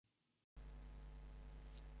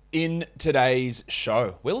In today's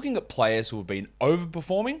show, we're looking at players who have been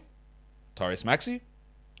overperforming, Tyrese Maxey,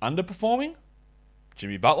 underperforming,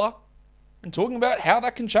 Jimmy Butler, and talking about how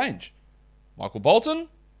that can change. Michael Bolton.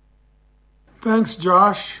 Thanks,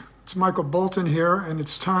 Josh. It's Michael Bolton here, and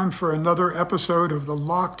it's time for another episode of the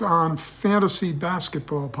Locked On Fantasy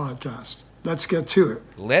Basketball Podcast. Let's get to it.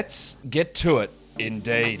 Let's get to it,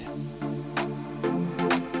 indeed.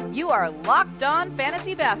 You are Locked On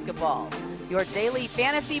Fantasy Basketball, your daily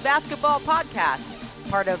fantasy basketball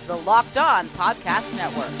podcast, part of the Locked On Podcast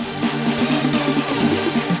Network.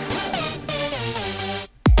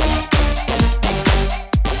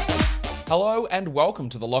 Hello and welcome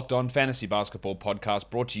to the Locked On Fantasy Basketball Podcast,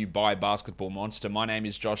 brought to you by Basketball Monster. My name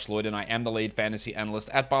is Josh Lloyd and I am the lead fantasy analyst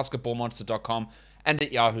at basketballmonster.com and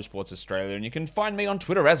at Yahoo Sports Australia. And you can find me on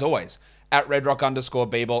Twitter, as always, at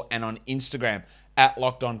redrock_Beeble and on Instagram at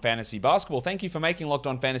Locked On Fantasy Basketball. Thank you for making Locked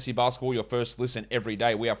On Fantasy Basketball your first listen every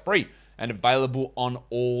day. We are free and available on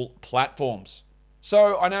all platforms.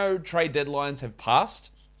 So I know trade deadlines have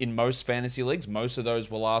passed in most fantasy leagues. Most of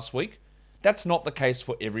those were last week. That's not the case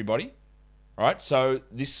for everybody. All right, so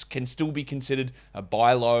this can still be considered a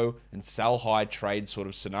buy low and sell high trade sort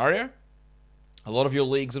of scenario. A lot of your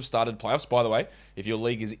leagues have started playoffs. By the way, if your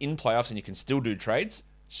league is in playoffs and you can still do trades,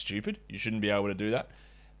 stupid. You shouldn't be able to do that.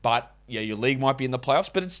 But yeah, your league might be in the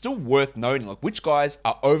playoffs, but it's still worth noting like which guys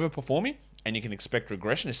are overperforming and you can expect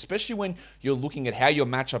regression, especially when you're looking at how your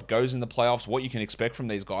matchup goes in the playoffs, what you can expect from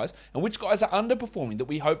these guys, and which guys are underperforming that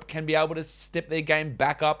we hope can be able to step their game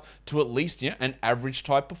back up to at least an average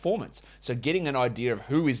type performance. So getting an idea of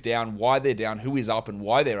who is down, why they're down, who is up, and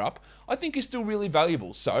why they're up, I think is still really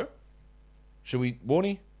valuable. So, should we,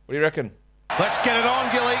 Warnie, what do you reckon? Let's get it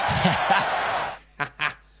on, Gilly.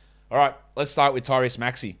 All right, let's start with Tyrese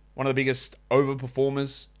Maxey, one of the biggest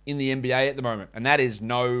overperformers in the NBA at the moment. And that is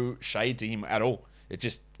no shade to him at all.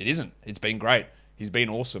 It isn't. It's been great. He's been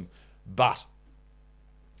awesome. But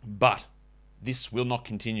this will not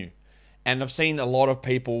continue. And I've seen a lot of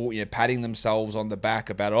people patting themselves on the back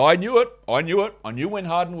about, I knew it. I knew when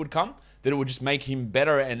Harden would come, that it would just make him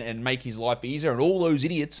better and make his life easier. And all those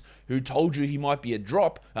idiots who told you he might be a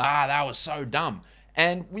drop, that was so dumb.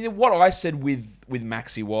 And what I said with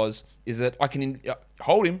Maxey is that I can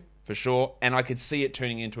hold him for sure, and I could see it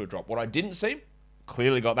turning into a drop. What I didn't see,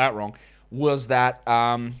 clearly got that wrong, was that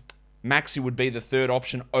Maxey would be the third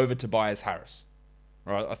option over Tobias Harris.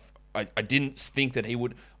 Right? I didn't think that he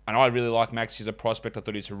would, and I really like Maxey as a prospect. I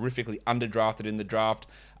thought he was horrifically underdrafted in the draft.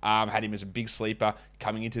 Had him as a big sleeper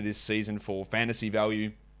coming into this season for fantasy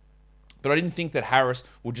value. But I didn't think that Harris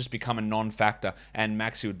would just become a non-factor and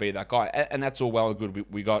Maxey would be that guy. And that's all well and good.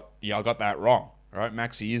 I got that wrong. Right?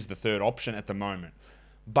 Maxey is the third option at the moment.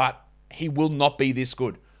 But he will not be this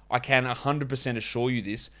good. I can 100% assure you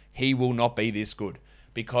this. He will not be this good.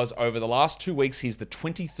 Because over the last 2 weeks, he's the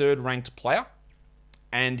 23rd ranked player.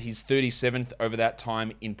 And he's 37th over that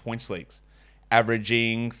time in points leagues.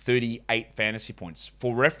 Averaging 38 fantasy points.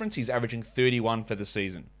 For reference, he's averaging 31 for the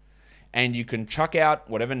season. And you can chuck out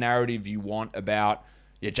whatever narrative you want about,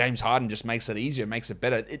 James Harden just makes it easier, makes it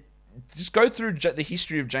better. Just go through the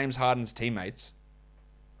history of James Harden's teammates.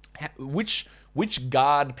 Which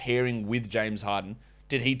guard pairing with James Harden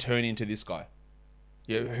did he turn into this guy?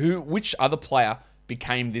 Which other player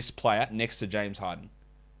became this player next to James Harden?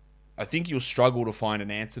 I think you'll struggle to find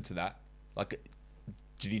an answer to that. Like,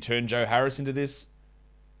 did he turn Joe Harris into this?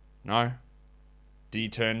 No. Did he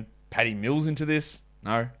turn Patty Mills into this?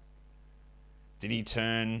 No. Did he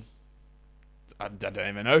turn... I don't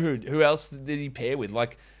even know who else did he pair with?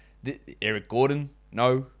 Like, Eric Gordon?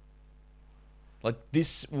 No. Like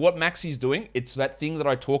this, what Maxey's doing, it's that thing that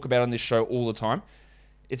I talk about on this show all the time.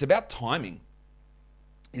 It's about timing.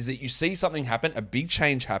 Is that you see something happen, a big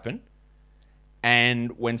change happen,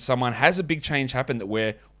 and when someone has a big change happen that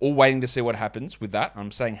we're all waiting to see what happens with that, I'm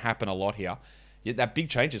saying happen a lot here, yet that big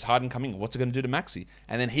change is Harden coming. What's it going to do to Maxey?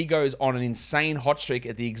 And then he goes on an insane hot streak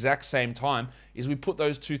at the exact same time, is we put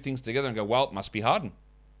those two things together and go, well, it must be Harden.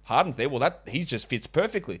 Harden's there. Well, he just fits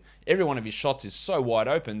perfectly. Every one of his shots is so wide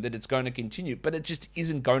open that it's going to continue. But it just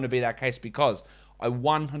isn't going to be that case because I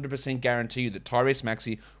 100% guarantee you that Tyrese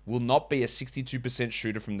Maxey will not be a 62%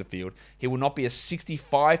 shooter from the field. He will not be a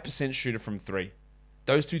 65% shooter from three.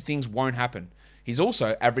 Those two things won't happen. He's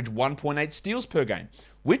also averaged 1.8 steals per game,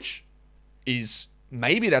 which is,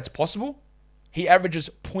 maybe that's possible. He averages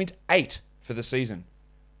 0.8 for the season.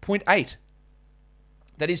 0.8.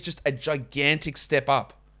 That is just a gigantic step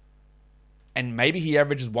up. And maybe he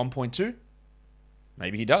averages 1.2.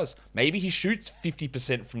 Maybe he does. Maybe he shoots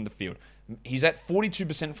 50% from the field. He's at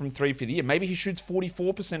 42% from three for the year. Maybe he shoots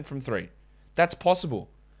 44% from three. That's possible.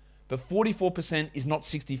 but 44% is not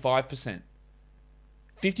 65%.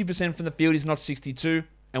 50% from the field is not 62,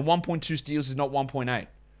 and 1.2 steals is not 1.8.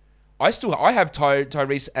 I have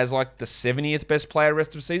Tyrese as like the 70th best player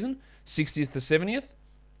rest of season, 60th to 70th,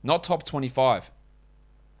 not top 25.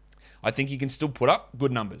 I think he can still put up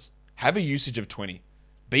good numbers. Have a usage of 20.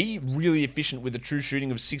 Be really efficient with a true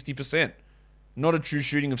shooting of 60%, not a true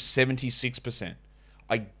shooting of 76%.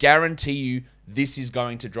 I guarantee you this is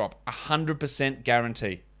going to drop. 100%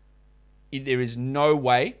 guarantee. There is no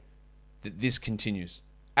way that this continues.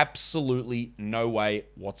 Absolutely no way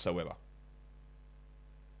whatsoever.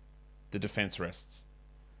 The defense rests.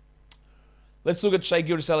 Let's look at Shai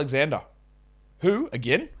Gilgeous-Alexander, who,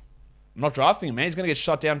 again, I'm not drafting him, man. He's going to get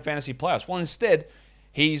shut down fantasy playoffs. Well, instead,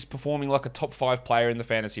 he's performing like a top 5 player in the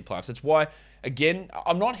fantasy playoffs. That's why, again,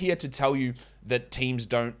 I'm not here to tell you that teams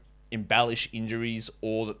don't embellish injuries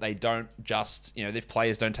or that they don't just, if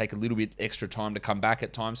players don't take a little bit extra time to come back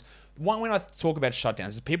at times. When I talk about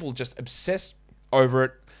shutdowns, people just obsess over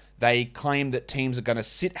it. They claim that teams are going to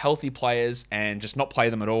sit healthy players and just not play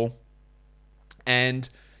them at all. And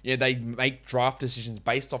they make draft decisions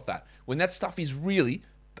based off that. When that stuff is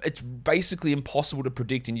it's basically impossible to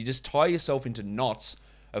predict, and you just tie yourself into knots,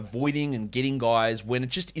 avoiding and getting guys when it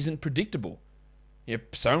just isn't predictable.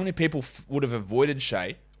 So many people would have avoided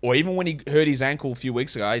Shai, or even when he hurt his ankle a few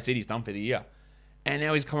weeks ago, he said he's done for the year. And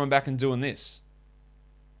now he's coming back and doing this.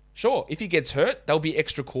 Sure, if he gets hurt, they'll be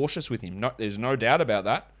extra cautious with him. There's no doubt about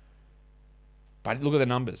that. But look at the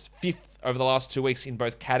numbers. 5th over the last 2 weeks in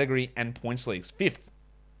both category and points leagues. 5th.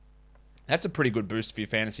 That's a pretty good boost for your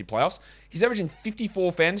fantasy playoffs. He's averaging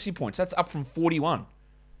 54 fantasy points. That's up from 41.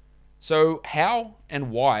 So how and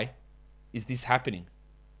why is this happening?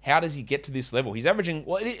 How does he get to this level? He's averaging,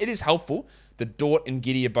 well, it is helpful that Dort and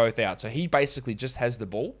Giddey are both out. So he basically just has the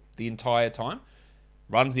ball the entire time,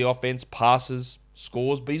 runs the offense, passes,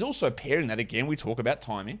 scores. But he's also pairing that, again, we talk about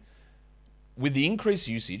timing, with the increased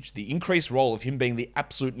usage, the increased role of him being the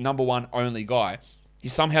absolute number one only guy.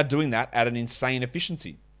 He's somehow doing that at an insane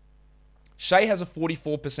efficiency. Shai has a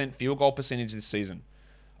 44% field goal percentage this season.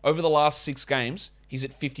 Over the last 6 games, he's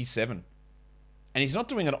at 57. And he's not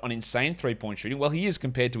doing it on insane three-point shooting. Well, he is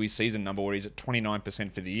compared to his season number where he's at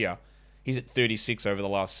 29% for the year. He's at 36 over the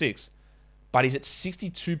last 6. But he's at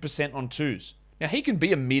 62% on twos. Now, he can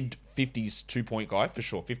be a mid-50s two-point guy for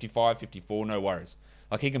sure. 55, 54, no worries.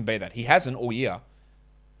 Like, he can be that. He hasn't all year.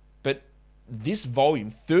 But this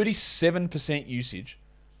volume, 37% usage,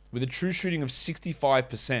 with a true shooting of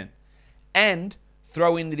 65%, and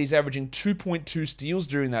throw in that he's averaging 2.2 steals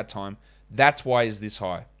during that time, that's why he's this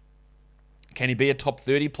high. Can he be a top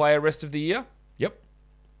 30 player rest of the year? Yep.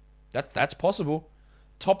 That's possible.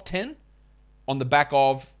 Top 10 on the back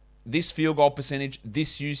of this field goal percentage,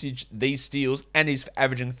 this usage, these steals, and he's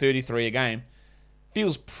averaging 33 a game,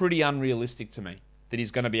 feels pretty unrealistic to me that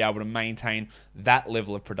he's going to be able to maintain that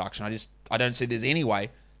level of production. I don't see there's any way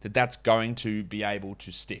that that's going to be able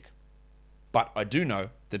to stick. But I do know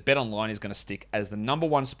that BetOnline is going to stick as the number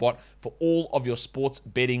one spot for all of your sports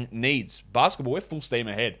betting needs. Basketball, we're full steam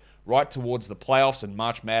ahead, right towards the playoffs and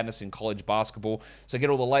March Madness in college basketball. So get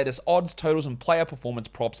all the latest odds, totals, and player performance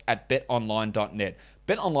props at betonline.net.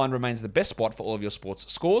 BetOnline remains the best spot for all of your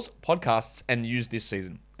sports scores, podcasts, and news this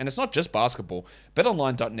season. And it's not just basketball.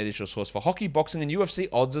 BetOnline.net is your source for hockey, boxing, and UFC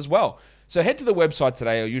odds as well. So head to the website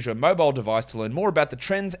today or use your mobile device to learn more about the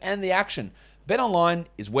trends and the action. BetOnline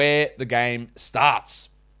is where the game starts.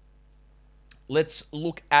 Let's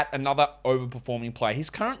look at another overperforming player. He's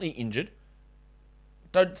currently injured.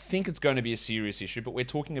 Don't think it's going to be a serious issue, but we're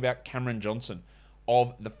talking about Cameron Johnson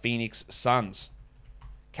of the Phoenix Suns.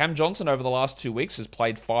 Cam Johnson over the last 2 weeks has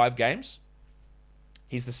played 5 games.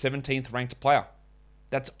 He's the 17th ranked player.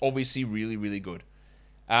 That's obviously really, really good.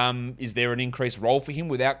 Is there an increased role for him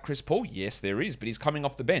without Chris Paul? Yes, there is, but he's coming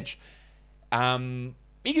off the bench.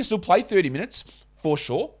 He can still play 30 minutes for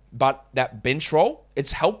sure, but that bench role,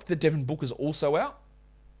 it's helped that Devin Booker's also out.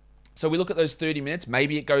 So we look at those 30 minutes,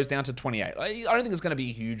 maybe it goes down to 28. I don't think there's going to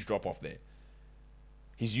be a huge drop-off there.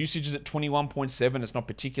 His usage is at 21.7. It's not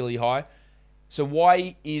particularly high. So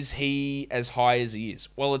why is he as high as he is?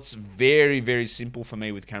 Well, it's very, very simple for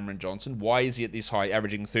me with Cameron Johnson. Why is he at this high,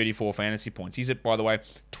 averaging 34 fantasy points? He's at, by the way,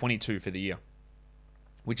 22 for the year,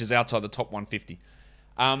 which is outside the top 150.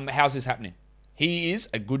 How's this happening? He is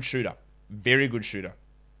a good shooter, very good shooter.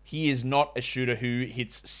 He is not a shooter who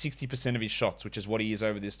hits 60% of his shots, which is what he is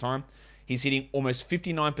over this time. He's hitting almost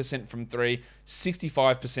 59% from 3,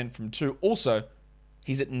 65% from 2. Also,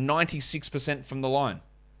 he's at 96% from the line.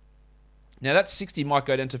 Now that 60 might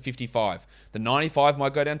go down to 55. The 95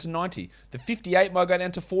 might go down to 90. The 58 might go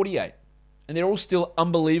down to 48. And they're all still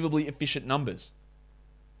unbelievably efficient numbers.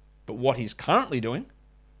 But what he's currently doing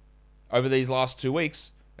over these last 2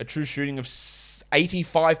 weeks, a true shooting of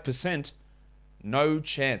 85%, no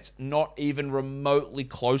chance. Not even remotely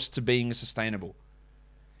close to being sustainable.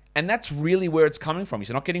 And that's really where it's coming from.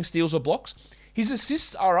 He's not getting steals or blocks. His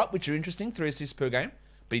assists are up, which are interesting, 3 assists per game.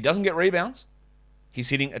 But he doesn't get rebounds. He's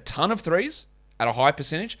hitting a ton of threes at a high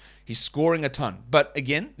percentage. He's scoring a ton. But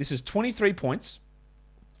again, this is 23 points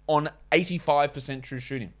on 85% true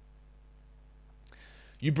shooting.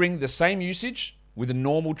 You bring the same usage with a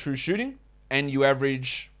normal true shooting, and you might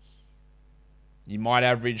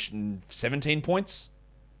average 17 points,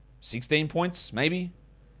 16 points, maybe.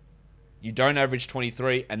 You don't average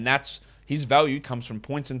 23, and that's his value comes from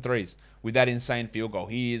points and threes with that insane field goal.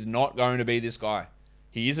 He is not going to be this guy.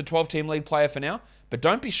 He is a 12-team league player for now, but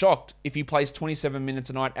don't be shocked if he plays 27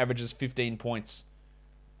 minutes a night, averages 15 points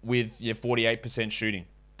with 48% shooting.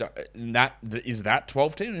 Is that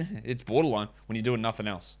 12-team? It's borderline when you're doing nothing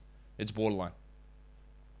else. It's borderline.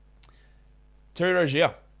 Terry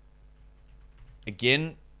Rozier.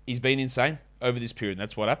 Again, he's been insane over this period.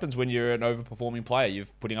 That's what happens when you're an overperforming player. You're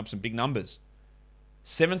putting up some big numbers.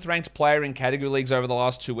 7th ranked player in category leagues over the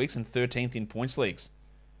last 2 weeks and 13th in points leagues.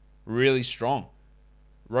 Really strong.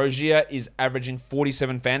 Rozier is averaging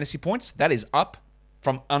 47 fantasy points. That is up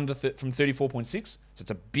from 34.6. So it's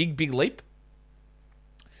a big, big leap.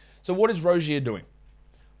 So what is Rozier doing?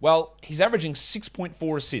 Well, he's averaging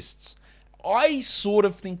 6.4 assists. I sort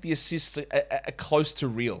of think the assists are close to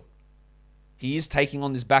real. He is taking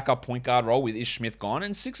on this backup point guard role with Ish Smith gone,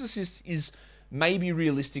 and 6 assists is maybe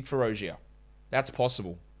realistic for Rozier. That's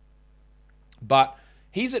possible. But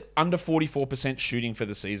he's at under 44% shooting for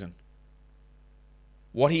the season.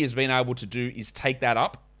 What he has been able to do is take that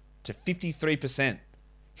up to 53%,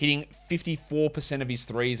 hitting 54% of his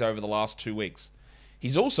threes over the last 2 weeks.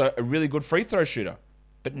 He's also a really good free throw shooter,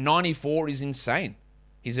 but 94 is insane.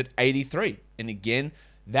 He's at 83. And again,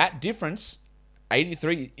 that difference,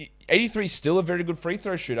 83 is still a very good free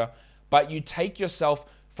throw shooter, but you take yourself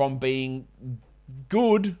from being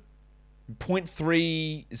good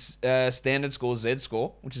 0.3 standard score, Z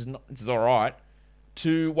score, which is all right,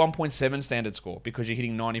 to 1.7 standard score because you're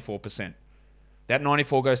hitting 94%. That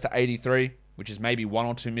 94 goes to 83, which is maybe 1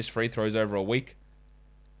 or 2 missed free throws over a week,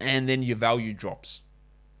 and then your value drops.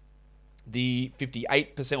 The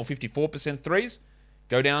 58% or 54% threes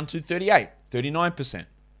go down to 38, 39%.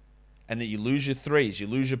 And then you lose your threes, you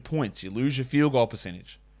lose your points, you lose your field goal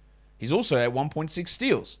percentage. He's also at 1.6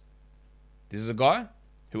 steals. This is a guy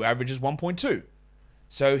who averages 1.2.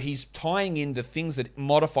 So he's tying in the things that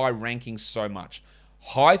modify rankings so much.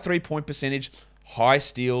 High 3-point percentage, high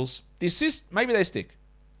steals, the assists, maybe they stick,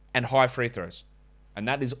 and high free throws. And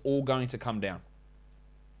that is all going to come down.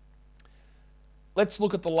 Let's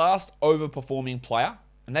look at the last overperforming player,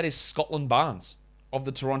 and that is Scotland Barnes of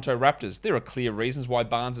the Toronto Raptors. There are clear reasons why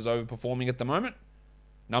Barnes is overperforming at the moment.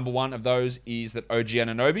 Number one of those is that OG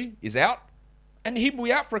Anunoby is out, and he will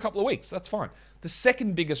be out for a couple of weeks. That's fine. The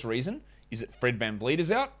second biggest reason is that Fred VanVleet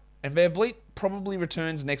is out, and VanVleet probably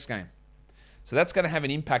returns next game. So that's going to have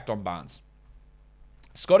an impact on Barnes.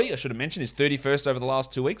 Scotty, I should have mentioned, is 31st over the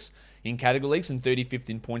last 2 weeks in category leagues and 35th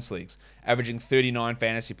in points leagues, averaging 39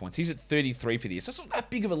 fantasy points. He's at 33 for the year. So it's not that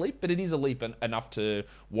big of a leap, but it is a leap enough to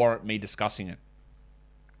warrant me discussing it.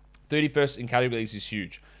 31st in category leagues is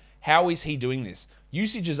huge. How is he doing this?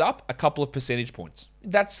 Usage is up a couple of percentage points.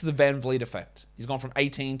 That's the VanVleet effect. He's gone from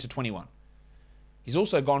 18 to 21. He's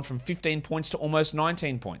also gone from 15 points to almost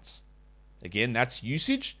 19 points. Again, that's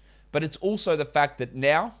usage, but it's also the fact that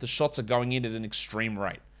now the shots are going in at an extreme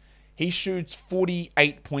rate. He shoots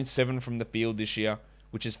 48.7 from the field this year,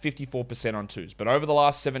 which is 54% on twos. But over the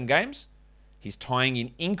last 7 games, he's tying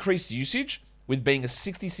in increased usage with being a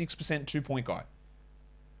 66% two-point guy.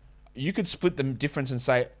 You could split the difference and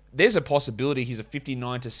say, there's a possibility he's a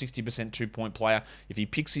 59 to 60% two-point player if he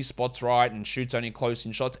picks his spots right and shoots only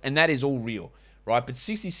close-in shots, and that is all real, right? But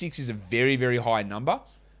 66 is a very, very high number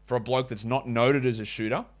for a bloke that's not noted as a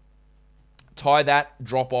shooter. Tie that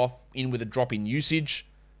drop off in with a drop in usage,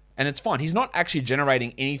 and it's fine. He's not actually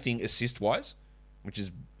generating anything assist-wise, which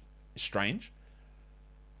is strange.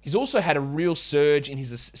 He's also had a real surge in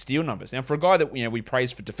his steal numbers. Now, for a guy that we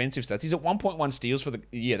praise for defensive stats, he's at 1.1 steals for the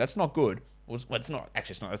year. That's not good. Well, it's not.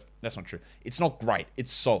 Actually, it's not. That's not true. It's not great.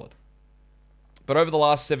 It's solid. But over the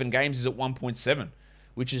last 7 games, he's at 1.7,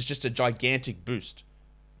 which is just a gigantic boost.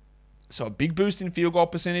 So a big boost in field goal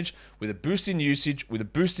percentage, with a boost in usage, with a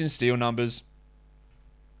boost in steal numbers,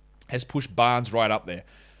 has pushed Barnes right up there.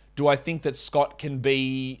 Do I think that Scott can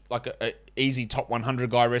be like a easy top 100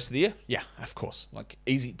 guy rest of the year? Yeah, of course. Like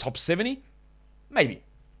easy top 70? Maybe.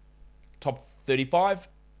 Top 35?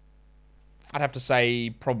 I'd have to say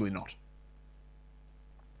probably not.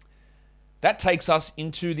 That takes us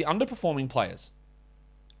into the underperforming players.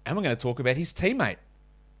 And we're going to talk about his teammate,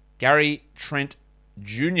 Gary Trent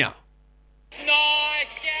Jr.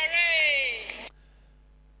 Nice, Gary!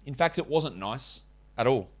 In fact, it wasn't nice at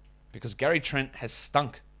all because Gary Trent has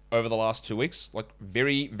stunk over the last 2 weeks. Like,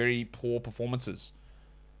 very, very poor performances.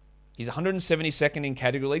 He's 172nd in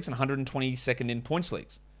category leagues and 122nd in points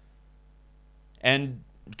leagues. And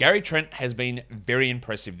Gary Trent has been very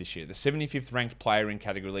impressive this year. The 75th ranked player in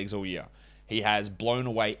category leagues all year. He has blown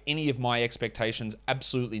away any of my expectations.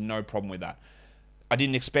 Absolutely no problem with that. I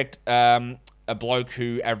didn't expect a bloke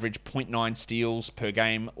who averaged 0.9 steals per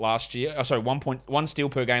game last year. 1 steal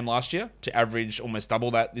per game last year to average almost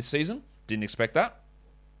double that this season. Didn't expect that.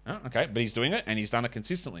 Oh, okay, but he's doing it and he's done it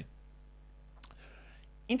consistently.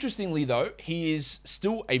 Interestingly, though, he is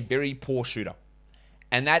still a very poor shooter.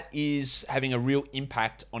 And that is having a real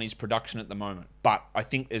impact on his production at the moment. But I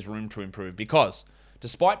think there's room to improve because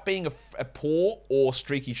despite being a poor or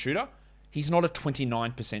streaky shooter, he's not a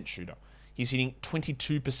 29% shooter. He's hitting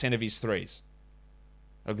 22% of his threes.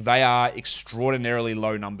 They are extraordinarily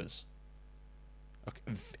low numbers.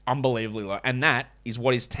 Unbelievably low. And that is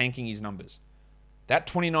what is tanking his numbers. That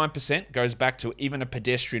 29% goes back to even a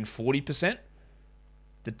pedestrian 40%.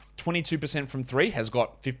 The 22% from three has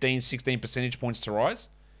got 15, 16 percentage points to rise.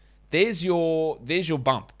 There's your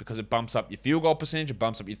bump because it bumps up your field goal percentage, it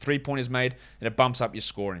bumps up your three-pointers made, and it bumps up your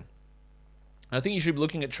scoring. And I think you should be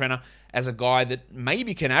looking at Trenner as a guy that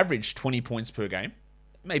maybe can average 20 points per game.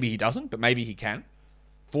 Maybe he doesn't, but maybe he can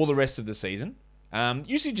for the rest of the season.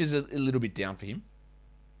 Usage is a little bit down for him.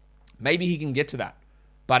 Maybe he can get to that.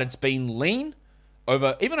 But it's been lean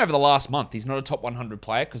even over the last month. He's not a top 100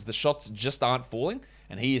 player because the shots just aren't falling,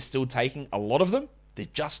 and he is still taking a lot of them. They're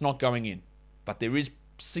just not going in. But there is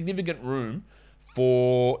significant room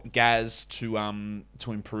for Gaz to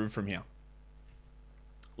improve from here.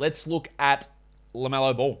 Let's look at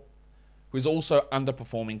LaMelo Ball, who is also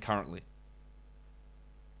underperforming currently.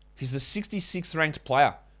 He's the 66th ranked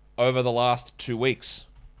player over the last 2 weeks.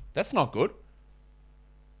 That's not good.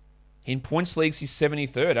 In points leagues, he's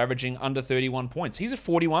 73rd, averaging under 31 points. He's a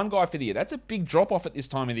 41 guy for the year. That's a big drop off at this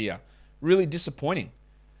time of the year. Really disappointing.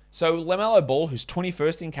 So LaMelo Ball, who's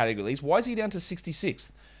 21st in category leagues, why is he down to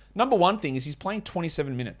 66th? Number one thing is he's playing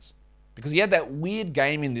 27 minutes. Because he had that weird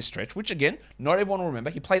game in this stretch, which again, not everyone will remember.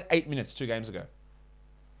 He played 8 minutes 2 games ago.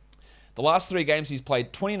 The last 3 games he's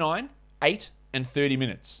played 29, 8, and 30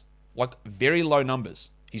 minutes. Like, very low numbers.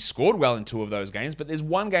 He scored well in 2 of those games, but there's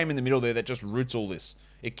one game in the middle there that just roots all this.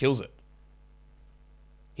 It kills it.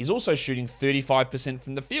 He's also shooting 35%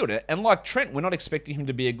 from the field. And like Trent, we're not expecting him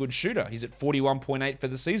to be a good shooter. He's at 41.8 for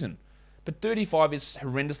the season. But 35 is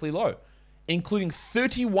horrendously low, including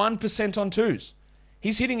 31% on twos.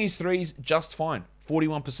 He's hitting his threes just fine,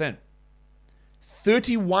 41%.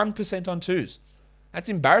 31% on twos. That's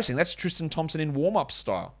embarrassing. That's Tristan Thompson in warm-up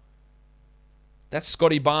style. That's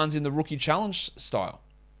Scotty Barnes in the rookie challenge style.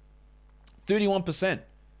 31%.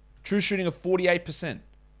 True shooting of 48%.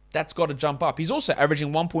 That's got to jump up. He's also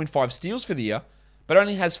averaging 1.5 steals for the year, but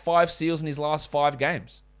only has 5 steals in his last 5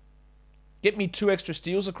 games. Get me 2 extra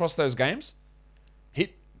steals across those games,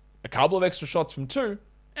 hit a couple of extra shots from 2,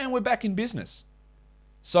 and we're back in business.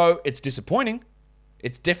 So it's disappointing.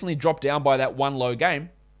 It's definitely dropped down by that one low game,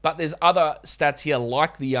 but there's other stats here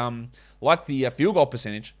like the field goal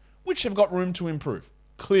percentage, which have got room to improve.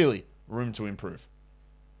 Clearly, room to improve.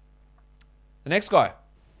 The next guy.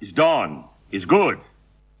 He's done. He's good.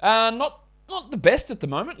 Not the best at the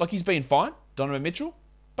moment. Like, he's been fine, Donovan Mitchell.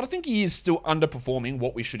 But I think he is still underperforming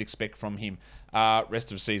what we should expect from him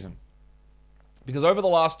rest of season. Because over the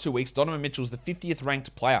last 2 weeks, Donovan Mitchell's the 50th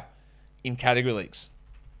ranked player in category leagues.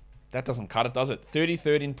 That doesn't cut it, does it?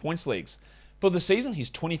 33rd in points leagues. For the season, he's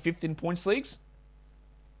 25th in points leagues.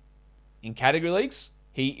 In category leagues,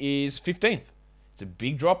 he is 15th. It's a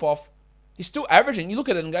big drop off. He's still averaging, you look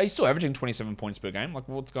at it and go, he's still averaging 27 points per game. Like,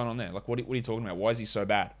 what's going on there? Like, what are you talking about? Why is he so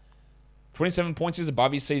bad? 27 points is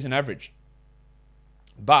above his season average.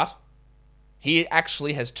 But he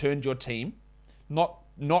actually has turned your team, not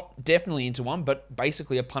definitely into one, but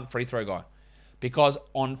basically a punt free throw guy. Because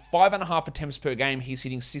on 5.5 attempts per game, he's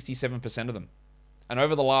hitting 67% of them. And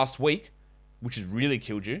over the last week, which has really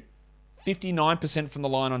killed you, 59% from the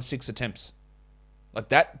line on 6 attempts. Like,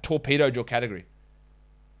 that torpedoed your category.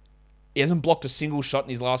 He hasn't blocked a single shot in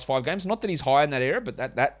his last 5 games. Not that he's high in that area, but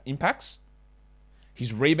that impacts.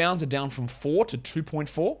 His rebounds are down from 4 to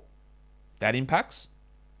 2.4. That impacts.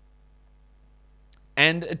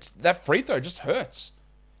 And that free throw just hurts.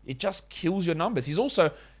 It just kills your numbers. He's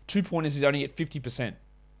also, 2-pointers is only at 50%.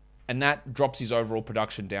 and that drops his overall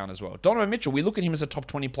production down as well. Donovan Mitchell, we look at him as a top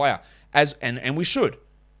 20 player, and we should.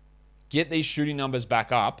 Get these shooting numbers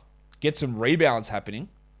back up, get some rebounds happening,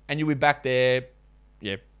 and you'll be back there,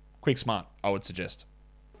 quick smart, I would suggest.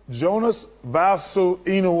 Jonas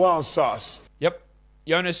Valanciunas. Yep,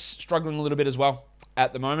 Jonas struggling a little bit as well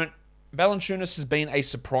at the moment. Valanciunas has been a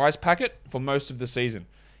surprise packet for most of the season.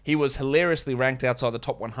 He was hilariously ranked outside the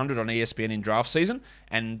top 100 on ESPN in draft season,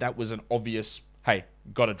 and that was an obvious, hey,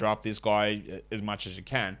 got to draft this guy as much as you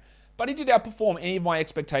can. But he did outperform any of my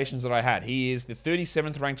expectations that I had. He is the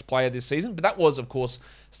 37th ranked player this season, but that was, of course,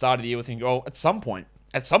 start of the year with thinking, at some point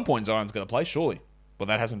Zion's going to play, surely. Well,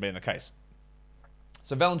 that hasn't been the case.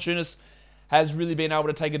 So Valanciunas has really been able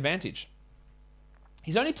to take advantage.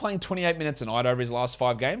 He's only playing 28 minutes a night over his last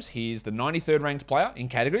 5 games. He is the 93rd ranked player in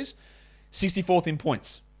categories, 64th in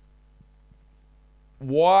points.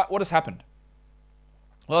 What has happened?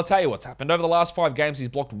 Well, I'll tell you what's happened. Over the last 5 games, he's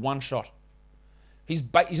blocked 1 shot. He's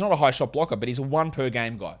not a high shot blocker, but he's a 1 per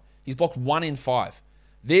game guy. He's blocked 1 in 5.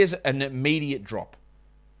 There's an immediate drop.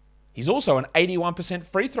 He's also an 81%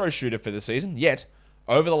 free throw shooter for the season, yet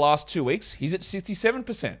over the last 2 weeks, he's at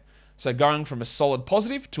 67%. So going from a solid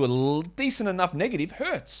positive to a decent enough negative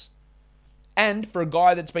hurts. And for a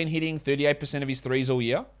guy that's been hitting 38% of his threes all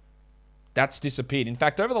year, that's disappeared. In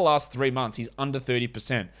fact, over the last 3 months, he's under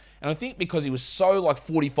 30%. And I think because he was so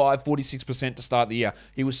 45, 46% to start the year,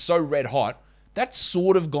 he was so red hot, that's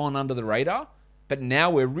sort of gone under the radar. But now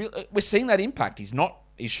we're seeing that impact. His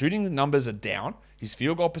shooting numbers are down. His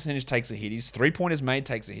field goal percentage takes a hit. His three-pointers made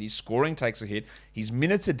takes a hit. His scoring takes a hit. His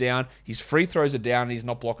minutes are down. His free throws are down, and he's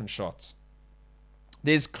not blocking shots.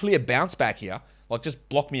 There's clear bounce back here. Just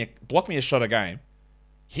block me a shot a game.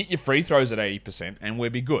 Hit your free throws at 80%, and we'll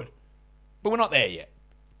be good. But we're not there yet.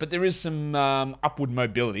 But there is some upward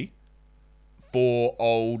mobility for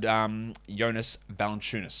old Jonas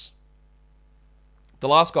Valanciunas. The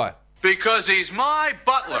last guy. Because he's my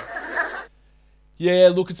butler. Yeah,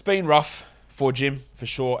 look, it's been rough for Jim, for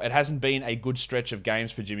sure. It hasn't been a good stretch of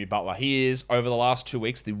games for Jimmy Butler. He is, over the last 2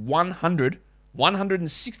 weeks, the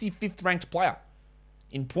 165th ranked player.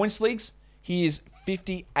 In points leagues, he is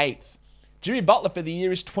 58th. Jimmy Butler for the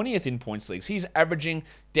year is 20th in points leagues. He's averaging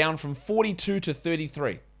down from 42 to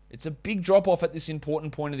 33. It's a big drop-off at this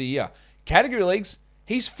important point of the year. Category leagues,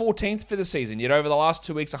 he's 14th for the season, yet over the last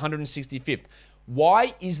 2 weeks, 165th.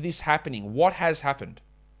 Why is this happening? What has happened?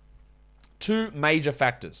 2 major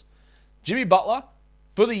factors. Jimmy Butler,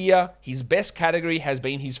 for the year, his best category has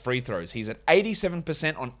been his free throws. He's at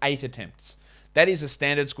 87% on 8 attempts. That is a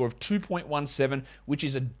standard score of 2.17, which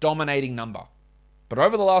is a dominating number. But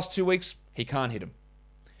over the last 2 weeks, he can't hit them.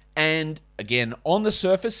 And again, on the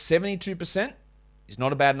surface, 72% is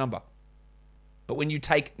not a bad number. But when you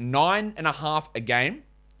take 9.5 a game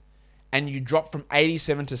and you drop from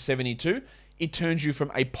 87 to 72, it turns you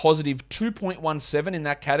from a positive 2.17 in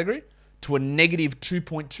that category to a negative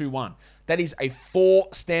 2.21. That is a 4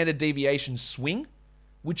 standard deviation swing,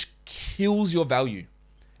 which kills your value.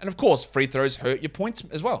 And of course, free throws hurt your points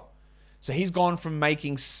as well. So he's gone from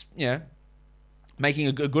making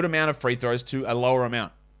a good amount of free throws to a lower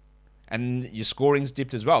amount. And your scoring's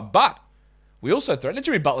dipped as well. But we also throw,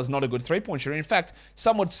 Jimmy Butler's not a good three-point shooter. In fact,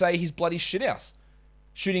 some would say he's bloody shithouse,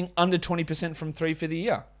 shooting under 20% from 3 for the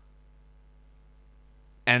year.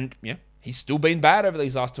 And he's still been bad over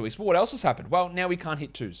these last 2 weeks. But what else has happened? Well, now we can't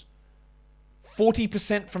hit 2s.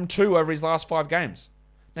 40% from 2 over his last 5 games.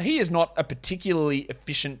 Now, he is not a particularly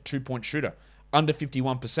efficient 2-point shooter, under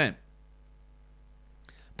 51%.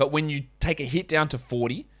 But when you take a hit down to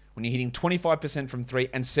 40, when you're hitting 25% from 3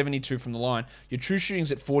 and 72 from the line, your true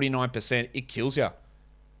shooting's at 49%. It kills you.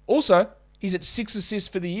 Also, he's at 6 assists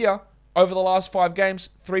for the year. Over the last 5 games,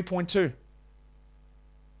 3.2.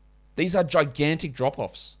 These are gigantic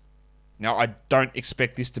drop-offs. Now, I don't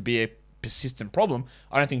expect this to be a persistent problem.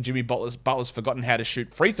 I don't think Jimmy Butler's forgotten how to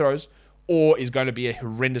shoot free throws or is going to be a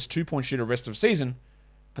horrendous 2-point shooter rest of season,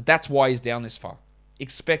 but that's why he's down this far.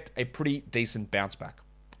 Expect a pretty decent bounce back.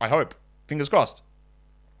 I hope. Fingers crossed.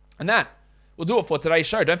 And that will do it for today's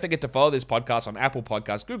show. Don't forget to follow this podcast on Apple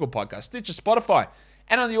Podcasts, Google Podcasts, Stitcher, Spotify,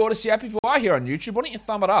 and on the Odyssey app. If you are here on YouTube, why don't you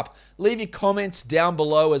thumb it up? Leave your comments down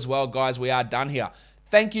below as well, guys. We are done here.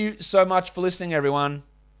 Thank you so much for listening, everyone.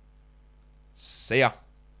 See ya.